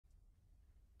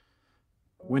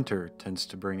Winter tends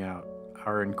to bring out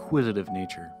our inquisitive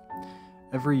nature.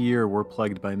 Every year we're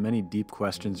plagued by many deep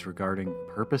questions regarding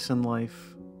purpose in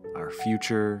life, our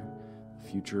future, the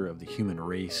future of the human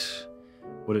race,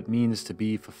 what it means to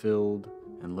be fulfilled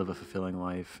and live a fulfilling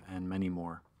life, and many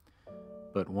more.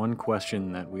 But one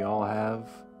question that we all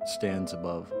have stands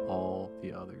above all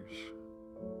the others.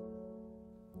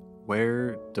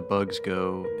 Where do bugs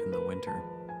go in the winter?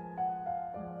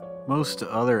 Most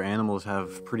other animals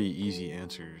have pretty easy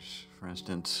answers. For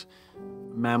instance,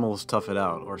 mammals tough it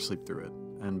out or sleep through it,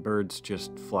 and birds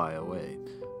just fly away.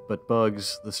 But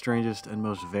bugs, the strangest and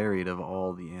most varied of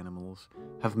all the animals,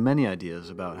 have many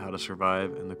ideas about how to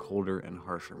survive in the colder and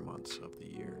harsher months of the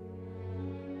year.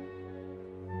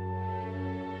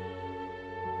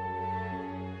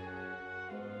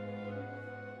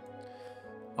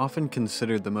 Often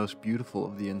considered the most beautiful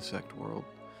of the insect world,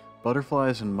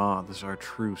 butterflies and moths are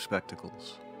true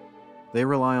spectacles. They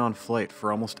rely on flight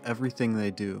for almost everything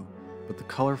they do, but the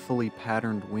colorfully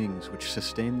patterned wings which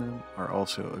sustain them are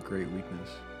also a great weakness.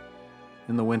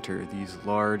 In the winter, these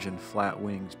large and flat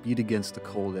wings beat against the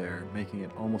cold air, making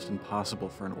it almost impossible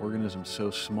for an organism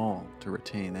so small to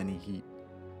retain any heat.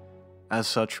 As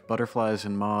such, butterflies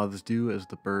and moths do as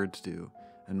the birds do,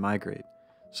 and migrate,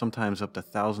 sometimes up to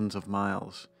thousands of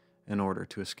miles, in order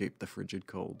to escape the frigid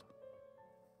cold.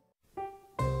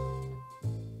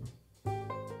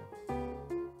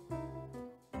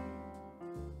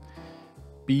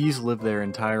 Bees live their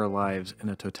entire lives in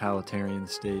a totalitarian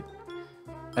state.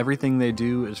 Everything they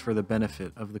do is for the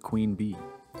benefit of the queen bee.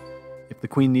 If the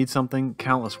queen needs something,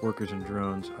 countless workers and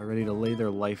drones are ready to lay their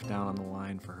life down on the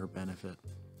line for her benefit.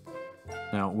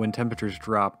 Now, when temperatures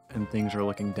drop and things are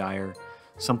looking dire,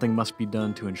 something must be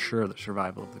done to ensure the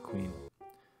survival of the queen.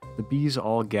 The bees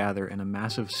all gather in a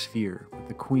massive sphere with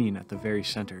the queen at the very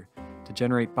center to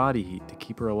generate body heat to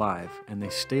keep her alive, and they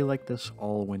stay like this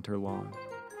all winter long.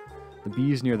 The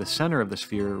bees near the center of the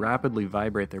sphere rapidly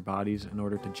vibrate their bodies in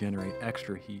order to generate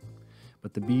extra heat,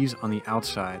 but the bees on the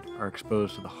outside are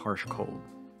exposed to the harsh cold.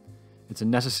 It's a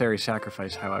necessary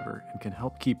sacrifice, however, and can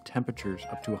help keep temperatures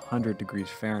up to 100 degrees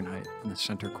Fahrenheit in the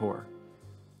center core.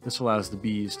 This allows the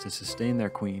bees to sustain their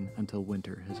queen until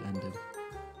winter has ended.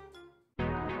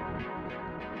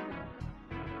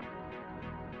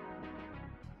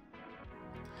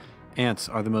 Ants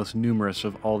are the most numerous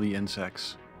of all the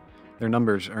insects. Their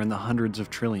numbers are in the hundreds of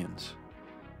trillions.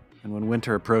 And when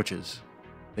winter approaches,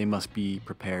 they must be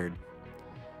prepared.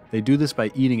 They do this by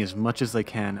eating as much as they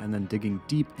can and then digging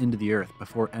deep into the earth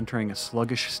before entering a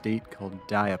sluggish state called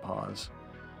diapause.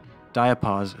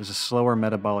 Diapause is a slower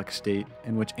metabolic state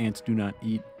in which ants do not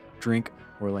eat, drink,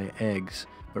 or lay eggs,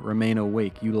 but remain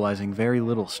awake utilizing very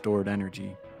little stored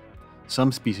energy.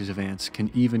 Some species of ants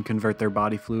can even convert their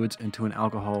body fluids into an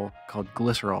alcohol called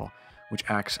glycerol, which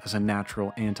acts as a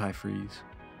natural antifreeze.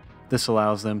 This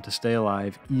allows them to stay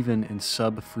alive even in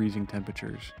sub-freezing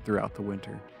temperatures throughout the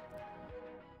winter.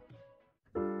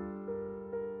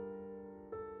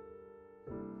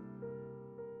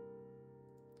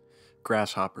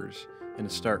 Grasshoppers, in a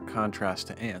stark contrast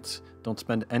to ants, don't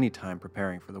spend any time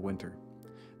preparing for the winter.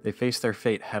 They face their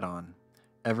fate head-on.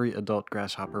 Every adult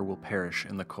grasshopper will perish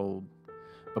in the cold.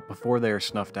 But before they are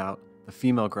snuffed out, the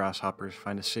female grasshoppers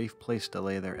find a safe place to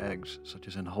lay their eggs, such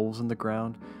as in holes in the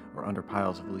ground or under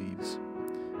piles of leaves.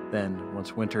 Then,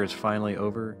 once winter is finally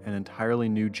over, an entirely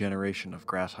new generation of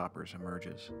grasshoppers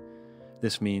emerges.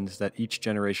 This means that each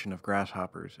generation of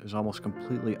grasshoppers is almost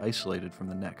completely isolated from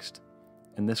the next.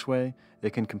 In this way, they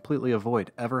can completely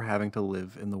avoid ever having to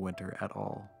live in the winter at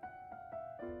all.